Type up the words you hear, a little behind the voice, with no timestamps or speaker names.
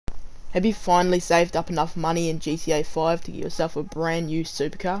Have you finally saved up enough money in GTA 5 to get yourself a brand new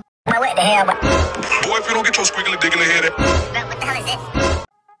supercar? What the hell? Boy, if you don't get your squiggly dick in the head. What the hell is this?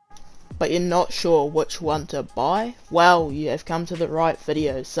 But you're not sure which one to buy? Well, you have come to the right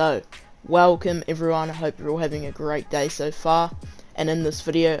video. So, welcome everyone. I hope you're all having a great day so far. And in this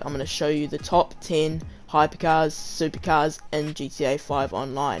video, I'm going to show you the top 10 hypercars, supercars in GTA 5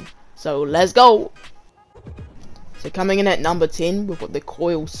 online. So, let's go! So coming in at number 10, we've got the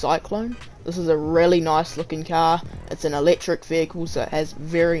Coil Cyclone. This is a really nice looking car. It's an electric vehicle, so it has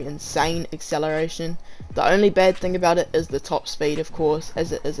very insane acceleration. The only bad thing about it is the top speed, of course,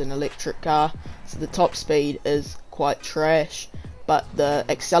 as it is an electric car. So the top speed is quite trash, but the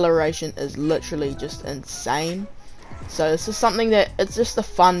acceleration is literally just insane. So this is something that, it's just a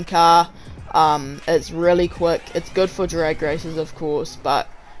fun car. It's really quick. It's good for drag races, of course, but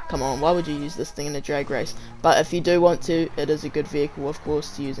come on, why would you use this thing in a drag race? But if you do want to, it is a good vehicle, of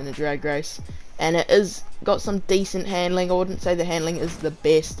course, to use in a drag race. And it is got some decent handling. I wouldn't say the handling is the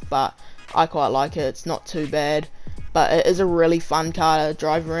best, but I quite like it. It's not too bad. But it is a really fun car to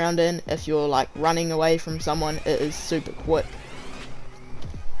drive around in. If you're like running away from someone, it is super quick.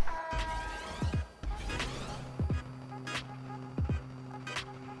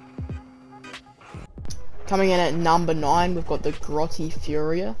 Coming in at number 9, we've got the Grotty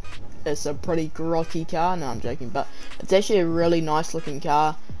Furia. It's a pretty grotty car. No, I'm joking, but it's actually a really nice looking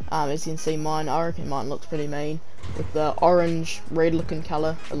car. As you can see, I reckon mine looks pretty mean. With the orange, red looking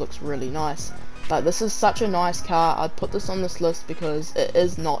colour, it looks really nice. But this is such a nice car. I'd put this on this list because it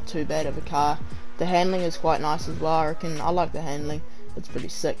is not too bad of a car. The handling is quite nice as well. I like the handling. It's pretty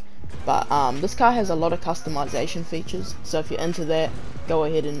sick. But this car has a lot of customization features. So if you're into that, go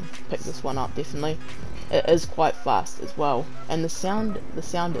ahead and pick this one up, definitely. It is quite fast as well, and the sound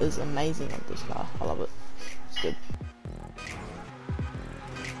is amazing on this car. I love it. It's good.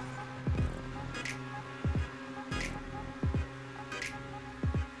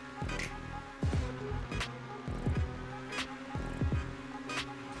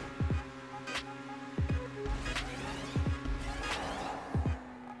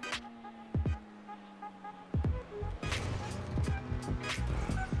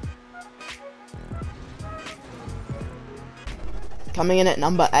 Coming in at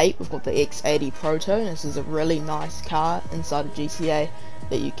number 8, we've got the X80 Proto. This is a really nice car inside of GTA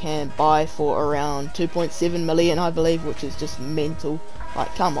that you can buy for around 2.7 million, I believe, which is just mental.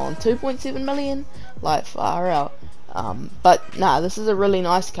 Like, come on, 2.7 million? Like, far out. But nah, this is a really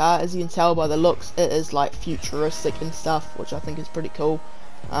nice car. As you can tell by the looks, it is like futuristic and stuff, which I think is pretty cool.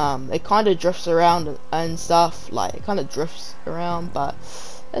 It kind of drifts around and stuff, like it kind of drifts around, but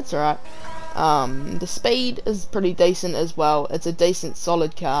it's alright. The speed is pretty decent as well. It's a decent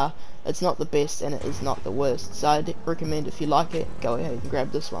solid car. It's not the best and it is not the worst, so I'd recommend, if you like it, go ahead and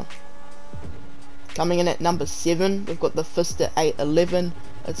grab this one. Coming in at number 7, we've got the Fister 811.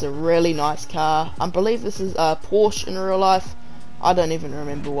 It's a really nice car. I believe this is a Porsche in real life. I don't even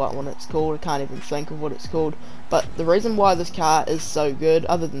remember what one it's called. I can't even think of what it's called. But the reason why this car is so good,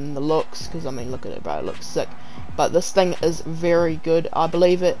 other than the looks, because I mean, look at it, bro, it looks sick. But this thing is very good. I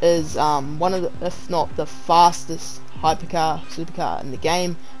believe it is one of the, if not the fastest supercar in the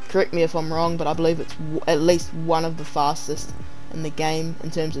game. Correct me if I'm wrong, but I believe it's at least one of the fastest in the game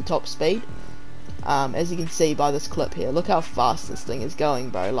in terms of top speed. As you can see by this clip here, look how fast this thing is going,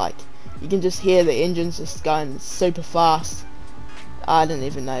 bro. Like, you can just hear the engines just going super fast. I don't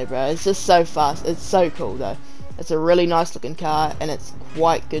even know, bro. It's just so fast. It's so cool, though. It's a really nice looking car, and it's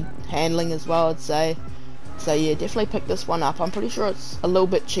quite good handling as well, I'd say. So yeah, definitely pick this one up. I'm pretty sure it's a little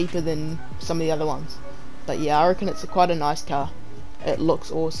bit cheaper than some of the other ones. But yeah, I reckon it's quite a nice car. It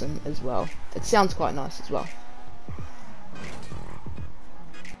looks awesome as well. It sounds quite nice as well.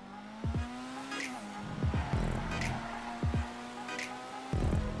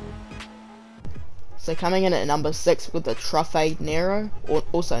 So coming in at number 6 with the Truffade Nero, or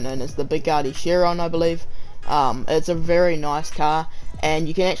also known as the Bugatti Chiron, I believe. It's a very nice car, and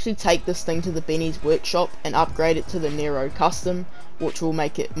you can actually take this thing to the Benny's workshop and upgrade it to the Nero Custom, which will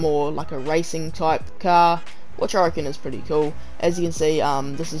make it more like a racing type car, which I reckon is pretty cool. As you can see,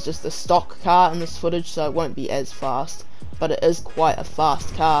 this is just a stock car in this footage, so it won't be as fast, but it is quite a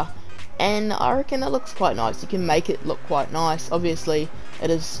fast car, and I reckon it looks quite nice. You can make it look quite nice. Obviously it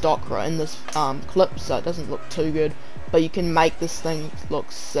is stock right in this clip, so it doesn't look too good, but you can make this thing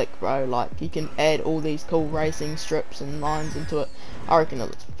look sick, bro. Like, you can add all these cool racing strips and lines into it. I reckon it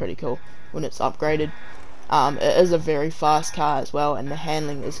looks pretty cool when it's upgraded. It is a very fast car as well, and the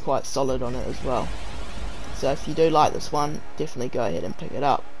handling is quite solid on it as well. So if you do like this one, definitely go ahead and pick it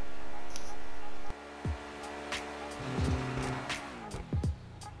up.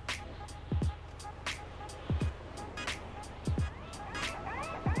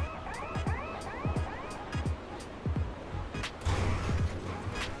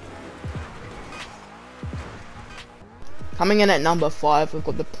 Coming in at number 5, we've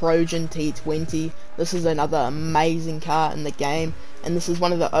got the Progen T20. This is another amazing car in the game, and this is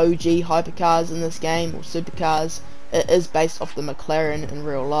one of the OG hypercars in this game, or supercars. It is based off the McLaren in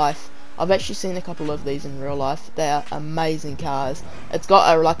real life. I've actually seen a couple of these in real life. They are amazing cars. It's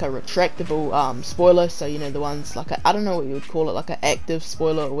got like a retractable spoiler, so you know the ones like I don't know what you would call it, like an active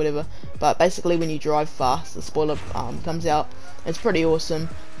spoiler or whatever. But basically, when you drive fast, the spoiler comes out. It's pretty awesome.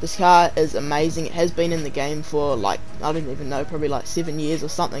 This car is amazing. It has been in the game for like, I don't even know, probably like 7 years or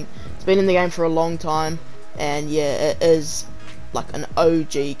something. It's been in the game for a long time, and yeah, it is like an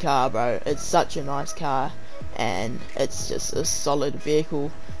OG car, bro. It's such a nice car, and it's just a solid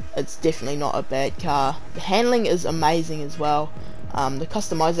vehicle. It's definitely not a bad car. The handling is amazing as well. The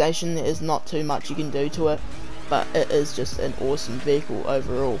customization, there is not too much you can do to it, but it is just an awesome vehicle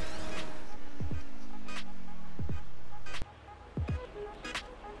overall.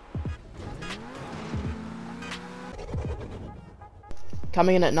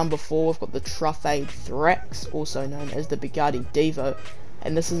 Coming in at number 4, we've got the Truffade Thrax, also known as the Bugatti Devo,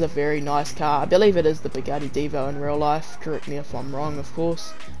 and this is a very nice car. I believe it is the Bugatti Devo in real life, correct me if I'm wrong of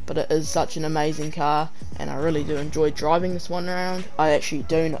course, but it is such an amazing car, and I really do enjoy driving this one around. I actually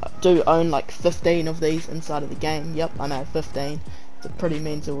do own like 15 of these inside of the game. Yep, I know, 15. It's a pretty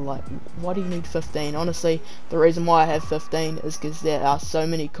mental, like, why do you need 15? Honestly, the reason why I have 15 is because there are so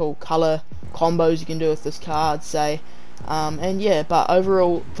many cool colour combos you can do with this car, I'd say. And yeah, but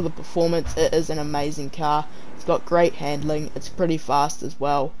overall for the performance, it is an amazing car. It's got great handling, it's pretty fast as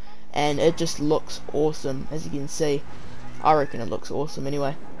well, and it just looks awesome. As you can see, I reckon it looks awesome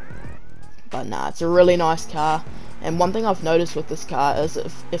anyway. But nah, it's a really nice car. And one thing I've noticed with this car is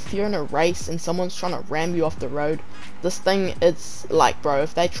if you're in a race and someone's trying to ram you off the road, this thing, it's like, bro,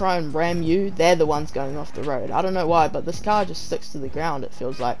 if they try and ram you, they're the ones going off the road. I don't know why, but this car just sticks to the ground, it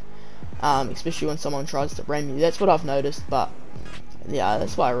feels like. Especially when someone tries to ram you. That's what I've noticed, but yeah,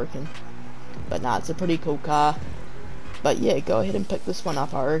 that's what I reckon. But nah, it's a pretty cool car. But yeah, go ahead and pick this one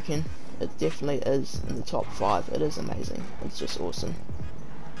up, I reckon. It definitely is in the top 5. It is amazing. It's just awesome.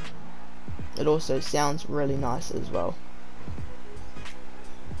 It also sounds really nice as well.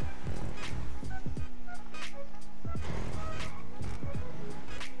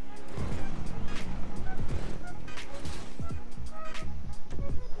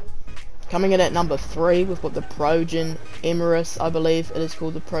 Coming in at number 3, we've got the Progen Emirates. I believe it is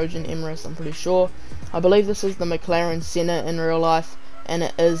called the Progen Emirates, I'm pretty sure. I believe this is the McLaren Senna in real life, and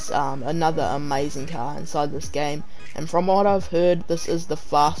it is another amazing car inside this game. And from what I've heard, this is the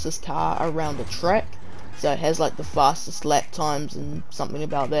fastest car around the track, so it has like the fastest lap times and something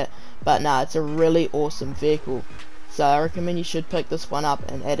about that. But nah, it's a really awesome vehicle, so I recommend you should pick this one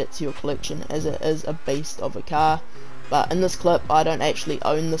up and add it to your collection, as it is a beast of a car. But in this clip, I don't actually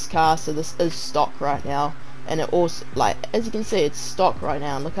own this car, so this is stock right now. And it also, like, as you can see, it's stock right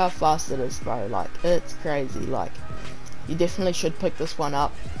now. And look how fast it is, bro. Like, it's crazy. Like, you definitely should pick this one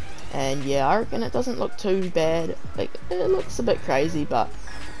up. And yeah, I reckon it doesn't look too bad. Like, it looks a bit crazy, but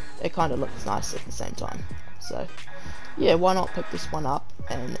it kind of looks nice at the same time. So yeah, why not pick this one up?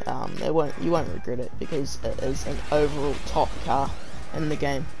 And you won't regret it, because it is an overall top car in the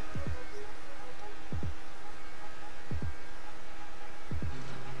game.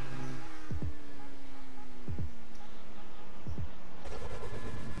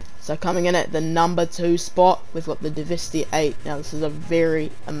 So coming in at the number 2 spot, we've got the Diversity 8. Now this is a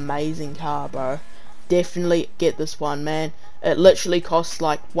very amazing car, bro. Definitely get this one, man. It literally costs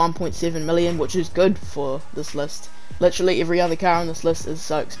like 1.7 million, which is good for this list. Literally every other car on this list is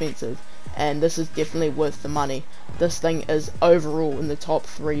so expensive, and this is definitely worth the money. This thing is overall in the top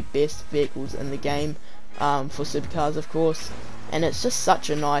 3 best vehicles in the game, for supercars of course. And it's just such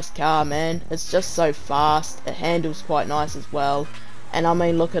a nice car, man. It's just so fast. It handles quite nice as well. And I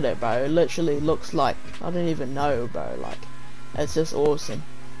mean, look at it, bro. It literally looks like, I don't even know, bro. Like, it's just awesome.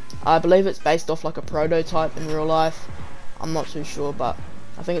 I believe it's based off like a prototype in real life. I'm not too sure, but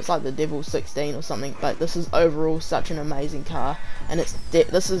I think it's like the Devil 16 or something. But this is overall such an amazing car, and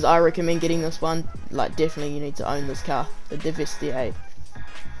I recommend getting this one. Like, definitely you need to own this car, the Diversity 8.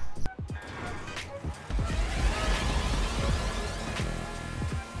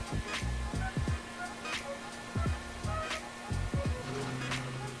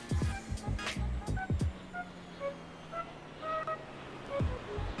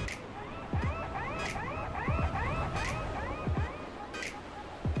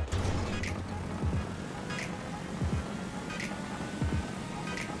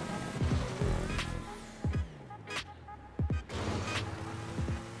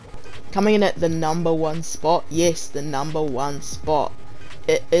 Coming in at the number 1 spot, yes, the number 1 spot,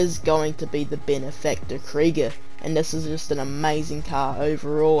 it is going to be the Benefactor Krieger. and this is just an amazing car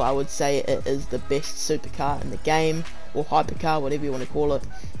overall. I would say it is the best supercar in the game, or hypercar, whatever you want to call it.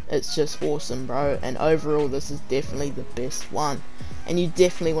 It's just awesome, bro, and overall this is definitely the best one, and you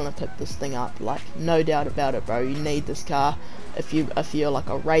definitely want to pick this thing up, like no doubt about it, bro. You need this car if you're like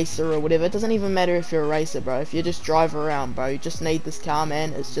a racer or whatever. It doesn't even matter if you're a racer, bro. If you just drive around, bro, you just need this car,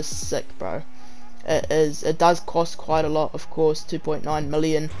 man. It's just sick, bro. It does cost quite a lot, of course, 2.9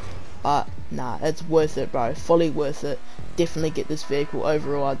 million, but nah, it's worth it, bro. Fully worth it. Definitely get this vehicle.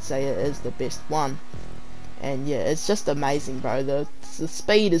 Overall, I'd say it is the best one. And yeah, it's just amazing, bro. The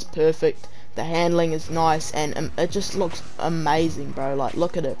speed is perfect, the handling is nice, and it just looks amazing, bro. Like,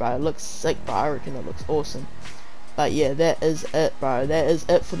 look at it, bro. It looks sick, bro. I reckon it looks awesome. But yeah, that is it, bro. That is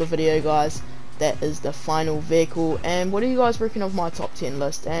it for the video, guys. That is the final vehicle. And what do you guys reckon of my top 10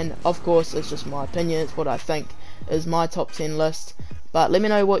 list? And of course, it's just my opinion. It's what I think is my top 10 list. But let me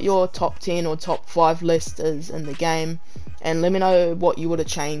know what your top 10 or top 5 list is in the game, and let me know what you would have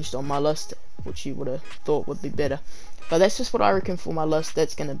changed on my list, which you would have thought would be better. But that's just what I reckon for my list.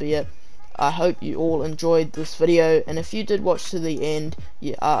 That's going to be it. I hope you all enjoyed this video, and if you did watch to the end,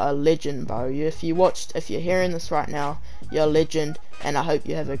 you are a legend, bro. If you're hearing this right now, you're a legend, and I hope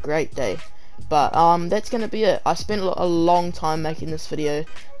you have a great day. But that's going to be it. I spent a long time making this video.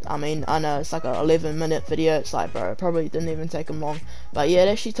 I mean, I know it's like an 11-minute video. It's like, bro, it probably didn't even take them long. But yeah, it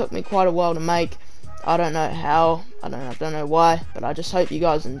actually took me quite a while to make. I don't know how, I don't know why, but I just hope you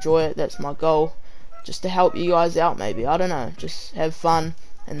guys enjoy it. That's my goal, just to help you guys out, maybe. I don't know, just have fun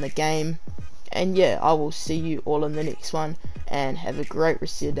in the game. And yeah, I will see you all in the next one, and have a great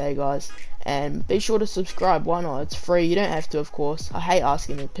rest of your day, guys. And be sure to subscribe. Why not? It's free. You don't have to, of course. I hate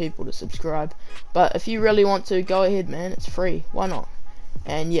asking people to subscribe, but if you really want to, go ahead, man. It's free. Why not?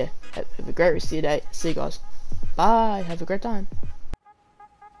 And yeah, have a great rest of your day. See you guys. Bye. Have a great time.